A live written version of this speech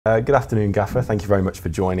Good afternoon, Gaffer. Thank you very much for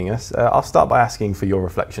joining us. I'll start by asking for your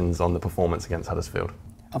reflections on the performance against Huddersfield.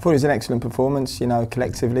 I thought it was an excellent performance.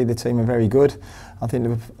 Collectively the team are very good. I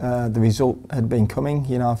think the result had been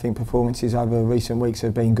coming. I think performances over recent weeks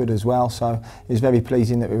have been good as well. So it was very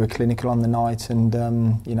pleasing that we were clinical on the night, and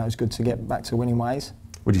it was good to get back to winning ways.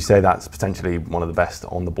 Would you say that's potentially one of the best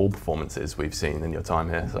on-the-ball performances we've seen in your time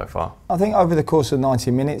here so far? I think over the course of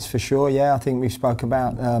 90 minutes, for sure, yeah. I think we've spoke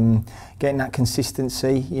about getting that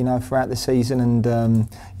consistency, throughout the season, and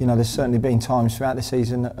there's certainly been times throughout the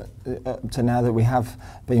season up to now that we have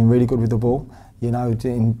been really good with the ball,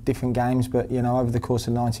 in different games. But over the course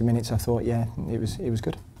of 90 minutes, I thought, yeah, it was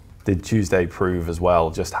good. Did Tuesday prove as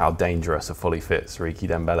well just how dangerous a fully fit Siriki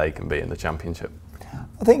Dembele can be in the Championship?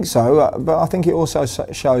 I think so, but I think it also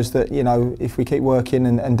shows that if we keep working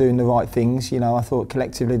and doing the right things, I thought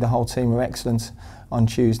collectively the whole team were excellent on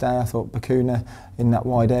Tuesday. I thought Bakuna in that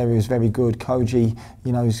wide area was very good. Koji,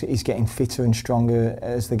 is getting fitter and stronger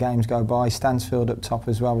as the games go by. Stansfield up top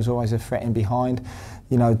as well was always a threat in behind.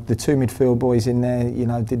 The two midfield boys in there,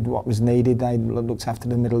 did what was needed. They looked after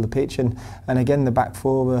the middle of the pitch, and again the back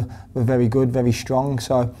four were very good, very strong.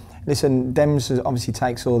 So. Listen, Dems obviously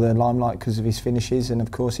takes all the limelight because of his finishes, and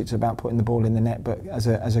of course it's about putting the ball in the net, but as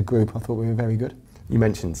a group I thought we were very good. You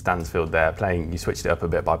mentioned Stansfield there, you switched it up a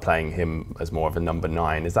bit by playing him as more of a number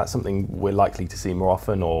 9. Is that something we're likely to see more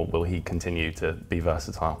often, or will he continue to be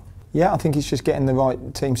versatile? Yeah, I think it's just getting the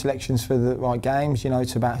right team selections for the right games.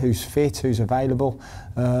 It's about who's fit, who's available.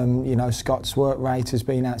 Scott's work rate has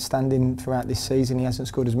been outstanding throughout this season. He hasn't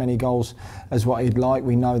scored as many goals as what he'd like,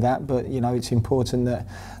 we know that, but it's important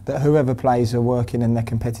that whoever plays are working and they're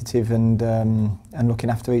competitive and looking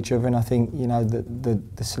after each other. And I think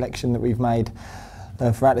the selection that we've made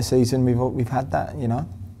throughout the season, we've had that.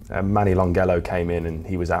 Manny Longello came in and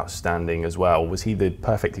he was outstanding as well. Was he the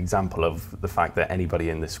perfect example of the fact that anybody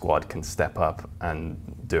in this squad can step up and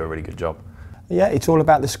do a really good job? Yeah, it's all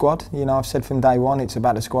about the squad. I've said from day one, it's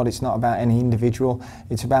about the squad. It's not about any individual.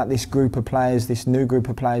 It's about this group of players, this new group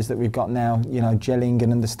of players that we've got now, gelling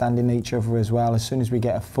and understanding each other as well. As soon as we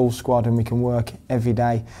get a full squad and we can work every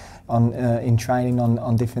day in training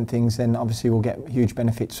on different things, then obviously we'll get huge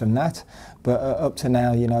benefits from that. But up to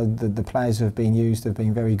now, the players have been used, have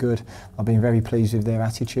been very good. I've been very pleased with their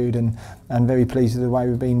attitude and very pleased with the way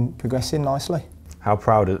we've been progressing nicely. How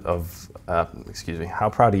proud how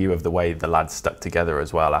proud are you of the way the lads stuck together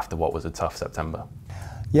as well after what was a tough September?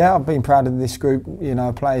 Yeah, I've been proud of this group,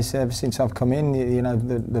 players ever since I've come in.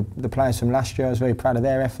 The players from last year, I was very proud of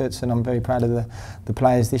their efforts, and I'm very proud of the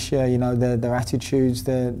players this year. Their attitudes,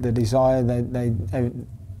 their desire,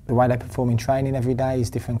 the way they perform in training every day is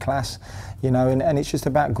different class. And it's just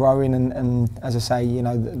about growing. And as I say,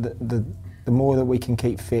 the more that we can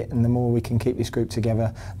keep fit and the more we can keep this group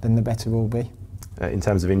together, then the better we'll be. In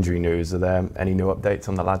terms of injury news, are there any new updates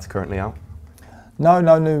on the lads currently out? No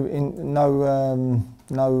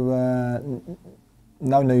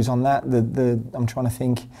news on that. I'm trying to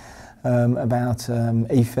think about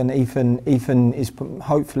Ethan. Ethan is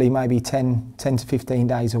hopefully maybe 10 to 15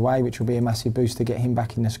 days away, which will be a massive boost to get him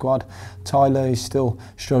back in the squad. Tyler is still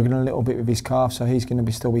struggling a little bit with his calf, so he's going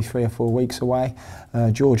to still be 3 or 4 weeks away.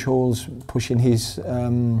 George Hall's pushing his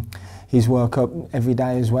work up every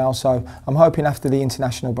day as well. So I'm hoping after the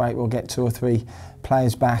international break we'll get 2 or 3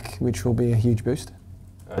 players back, which will be a huge boost.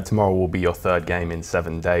 Tomorrow will be your 3rd game in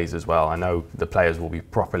 7 days as well. I know the players will be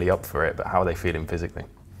properly up for it, but how are they feeling physically?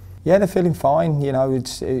 Yeah, they're feeling fine.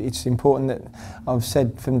 It's important that I've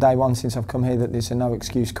said from day one since I've come here that there's a no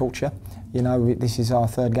excuse culture. This is our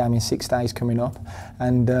 3rd game in 6 days coming up,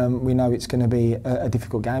 and we know it's going to be a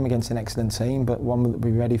difficult game against an excellent team, but one that we'll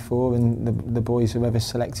be ready for, and the boys whoever's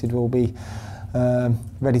selected will be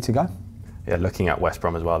ready to go. Yeah, looking at West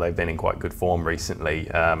Brom as well, they've been in quite good form recently,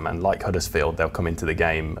 and like Huddersfield, they'll come into the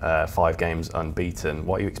game 5 games unbeaten.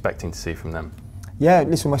 What are you expecting to see from them? Yeah,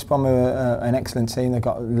 listen, West Brom are an excellent team. They've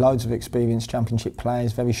got loads of experienced Championship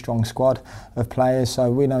players, very strong squad of players,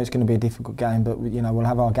 so we know it's going to be a difficult game, but we'll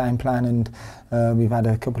have our game plan, and we've had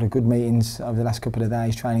a couple of good meetings over the last couple of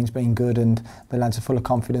days. Training's been good, and the lads are full of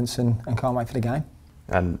confidence and can't wait for the game.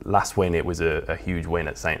 And last win, it was a huge win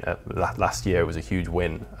at last year it was a huge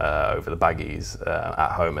win over the Baggies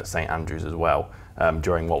at home at St Andrews as well,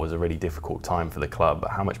 during what was a really difficult time for the club.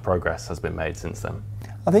 How much progress has been made since then?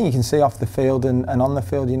 I think you can see off the field and on the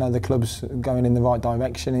field, the club's going in the right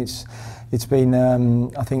direction. It's been,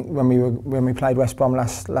 I think when we played West Brom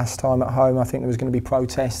last time at home, I think there was going to be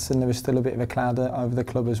protests and there was still a bit of a cloud over the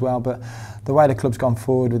club as well. But the way the club's gone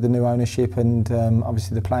forward with the new ownership and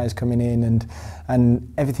obviously the players coming in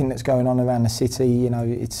and everything that's going on around the city, you know,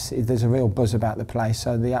 there's a real buzz about the place.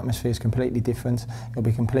 So the atmosphere is completely different. It'll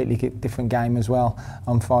be a completely different game as well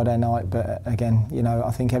on Friday night. But again, you know,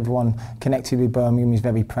 I think everyone connected with Birmingham is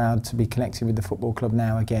very proud to be connected with the football club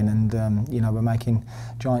now again, and you know, we're making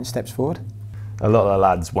giant steps forward. A lot of the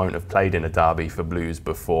lads won't have played in a derby for Blues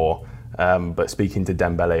before, but speaking to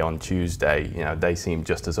Dembele on Tuesday, you know, they seem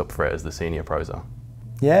just as up for it as the senior pros are.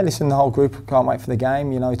 Yeah, listen, the whole group can't wait for the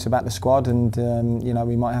game. You know, it's about the squad, and you know,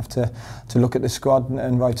 we might have to look at the squad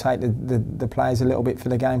and rotate the players a little bit for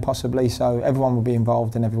the game possibly. So everyone will be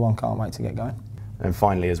involved, and everyone can't wait to get going. And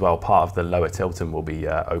finally as well, part of the Lower Tilton will be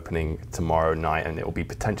opening tomorrow night, and it will be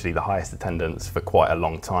potentially the highest attendance for quite a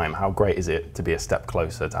long time. How great is it to be a step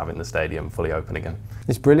closer to having the stadium fully open again?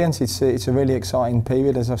 It's brilliant. It's a really exciting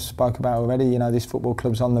period, as I've spoke about already. You know, this football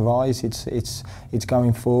club's on the rise. It's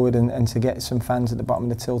going forward, and to get some fans at the bottom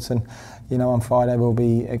of the Tilton, you know, on Friday will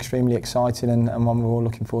be extremely exciting and one we're all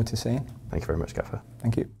looking forward to seeing. Thank you very much, Gaffer.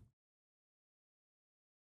 Thank you.